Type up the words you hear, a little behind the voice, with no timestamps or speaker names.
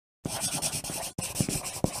Hello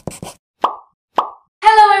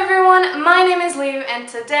everyone, my name is Helloooo and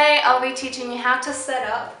today I'll be teaching you how to set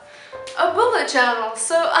up a bullet journal.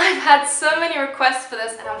 So I've had so many requests for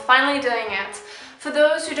this and I'm finally doing it. For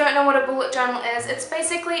those who don't know what a bullet journal is, it's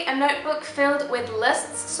basically a notebook filled with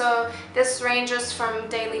lists. So this ranges from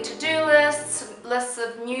daily to-do lists, lists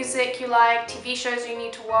of music you like, TV shows you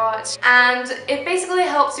need to watch, and it basically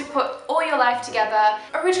helps you put all your life together.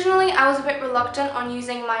 Originally, I was a bit reluctant on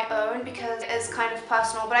using my own because it is kind of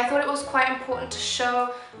personal, but I thought it was quite important to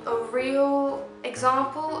show a real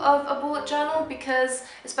example of a bullet journal because,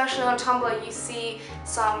 especially on Tumblr, you see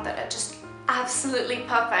some that are just absolutely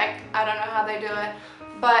perfect. I don't know how they do it,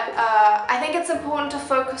 but I think it's important to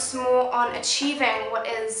focus more on achieving what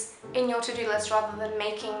is in your to-do list rather than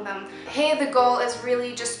making them. Here the goal is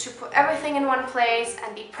really just to put everything in one place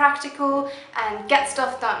and be practical and get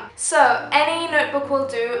stuff done. So any notebook will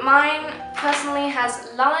do. Mine personally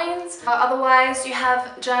has lines, otherwise you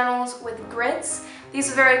have journals with grids. These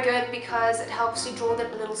are very good because it helps you draw the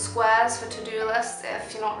little squares for to-do lists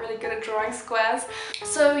if you're not really good at drawing squares.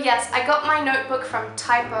 So yes, I got my notebook from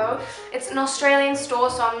Typo. It's an Australian store,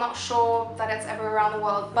 so I'm not sure that it's ever around the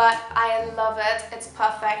world, but I love it. It's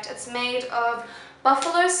perfect. It's made of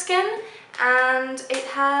buffalo skin and it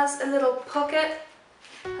has a little pocket.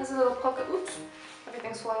 Oops.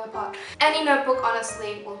 Everything's falling apart. Any notebook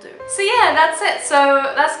honestly will do. So yeah, that's it.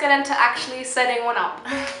 So let's get into actually setting one up.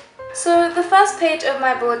 So the first page of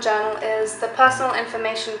my bullet journal is the personal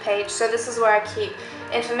information page. So this is where I keep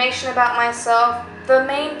information about myself. The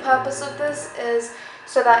main purpose of this is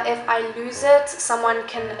so that if I lose it, someone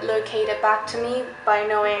can locate it back to me by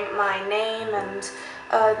knowing my name and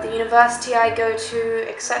the university I go to,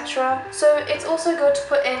 etc. So it's also good to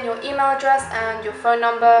put in your email address and your phone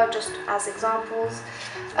number, just as examples.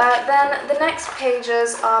 Then the next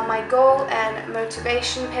pages are my goal and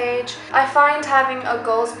motivation page. I find having a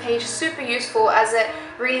goals page super useful as it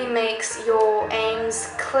really makes your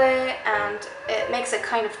aims clear and it makes it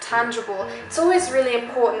kind of tangible. It's always really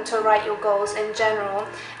important to write your goals in general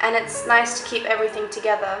and it's nice to keep everything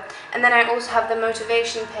together. And then I also have the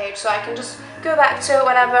motivation page so I can just go back to it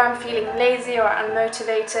whenever I'm feeling lazy or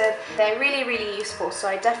unmotivated. They're really, really useful, so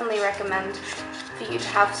I definitely recommend for you to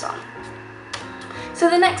have some. So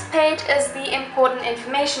the next page is the important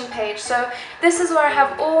information page. So this is where I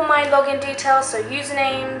have all my login details, so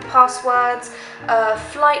username, passwords,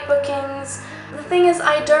 flight bookings. The thing is,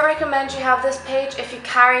 I don't recommend you have this page if you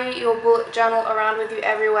carry your bullet journal around with you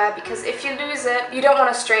everywhere, because if you lose it, you don't want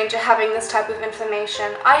a stranger having this type of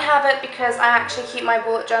information. I have it because I actually keep my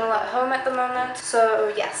bullet journal at home at the moment,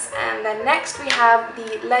 so yes. And then next we have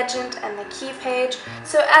the legend and the key page.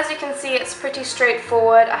 So as you can see, it's pretty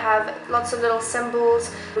straightforward. I have lots of little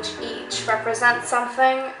symbols which each represent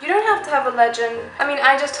something. You don't have to have a legend. I mean,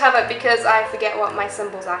 I just have it because I forget what my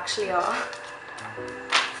symbols actually are.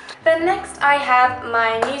 Then next I have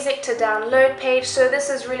my music to download page. So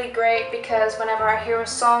this is really great because whenever I hear a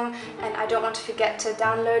song and I don't want to forget to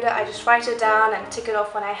download it, I just write it down and tick it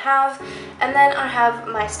off when I have. And then I have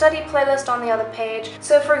my study playlist on the other page.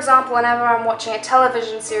 So for example, whenever I'm watching a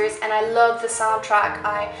television series and I love the soundtrack,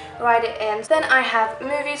 I write it in. Then I have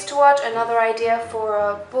movies to watch, another idea for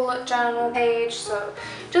a bullet journal page. So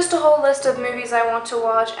just a whole list of movies I want to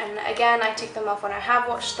watch, and again I tick them off when I have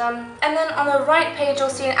watched them. And then on the right page you'll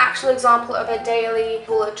see an actual example of a daily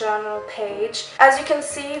bullet journal page. As you can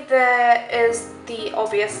see, there is the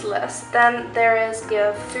obvious list. Then there is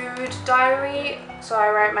the food diary. So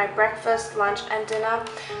I write my breakfast, lunch and dinner.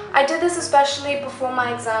 I did this especially before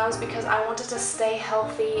my exams because I wanted to stay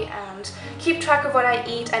healthy and keep track of what I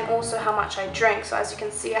eat and also how much I drink. So as you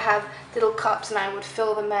can see, I have little cups and I would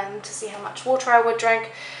fill them in to see how much water I would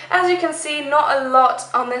drink. As you can see, not a lot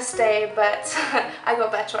on this day, but I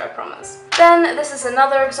got better, I promise. Then this is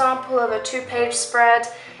another example of a 2-page spread.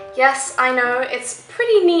 Yes, I know, it's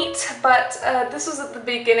pretty neat, but this was at the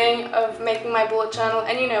beginning of making my bullet journal,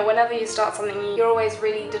 and you know, whenever you start something, you're always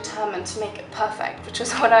really determined to make it perfect, which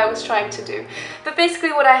is what I was trying to do. But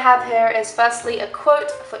basically what I have here is firstly a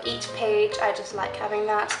quote for each page. I just like having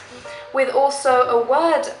that, with also a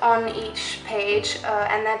word on each page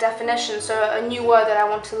and their definition, so a new word that I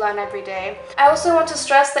want to learn every day. I also want to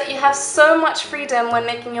stress that you have so much freedom when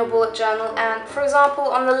making your bullet journal, and for example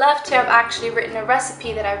on the left here I've actually written a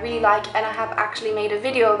recipe that I really like and I have actually made a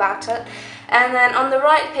video about it. And then on the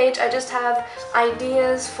right page I just have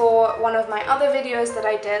ideas for one of my other videos that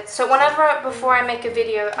I did. So before I make a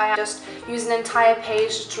video, I just use an entire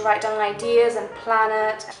page to write down ideas and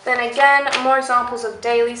plan it. Then again, more examples of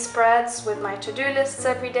daily spreads with my to-do lists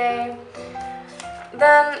every day.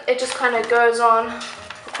 Then it just kind of goes on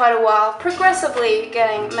for quite a while, progressively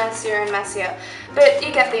getting messier and messier, but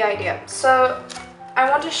you get the idea. So I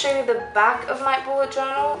want to show you the back of my bullet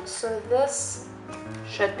journal. So this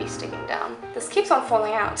should be sticking down. This keeps on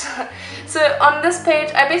falling out. So on this page,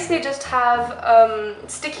 I basically just have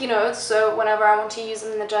sticky notes, so whenever I want to use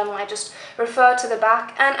them in the journal, I just refer to the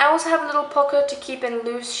back. And I also have a little pocket to keep in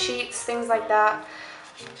loose sheets, things like that.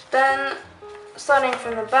 Then, starting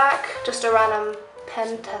from the back, just a random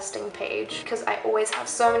pen testing page, because I always have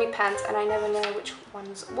so many pens and I never know which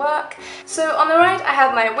ones work. So on the right I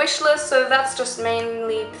have my wish list, so that's just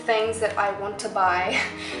mainly things that I want to buy.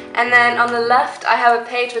 And then on the left I have a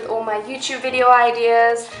page with all my YouTube video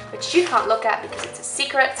ideas, which you can't look at because it's a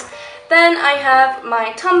secret. Then I have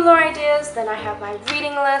my Tumblr ideas, then I have my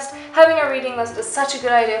reading list. Having a reading list is such a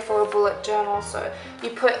good idea for a bullet journal, so you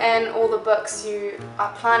put in all the books you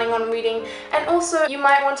are planning on reading, and also you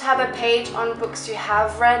might want to have a page on books you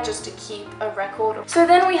have read just to keep a record. So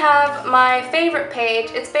then we have my favorite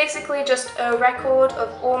page. It's basically just a record of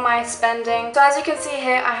all my spending. So as you can see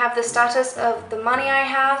here, I have the status of the money I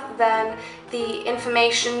have, then the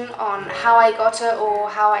information on how I got it or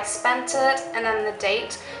how I spent it, and then the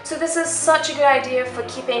date. So this is such a good idea for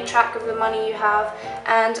keeping track of the money you have,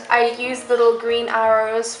 and I use little green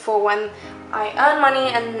arrows for when I earn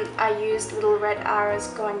money, and I use little red arrows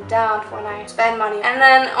going down for when I spend money. And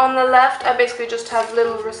then on the left I basically just have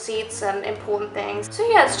little receipts and important things. So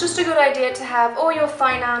yeah, it's just a good idea to have all your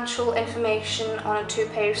financial information on a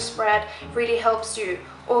 2-page spread. It really helps you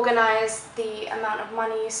organize the amount of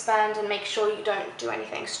money you spend and make sure you don't do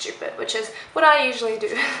anything stupid, which is what I usually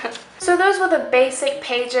do. So those were the basic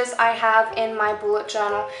pages I have in my bullet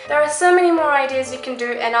journal. There are so many more ideas you can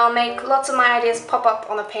do, and I'll make lots of my ideas pop up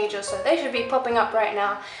on the pages, so they should be popping up right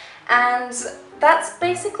now. And that's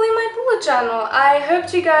basically my bullet journal. I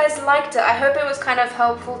hope you guys liked it. I hope it was kind of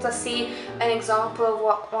helpful to see an example of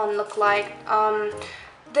what one looked like.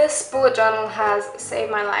 This bullet journal has saved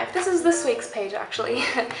my life. This is this week's page, actually.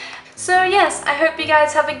 So yes, I hope you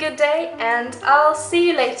guys have a good day, and I'll see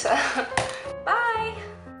you later.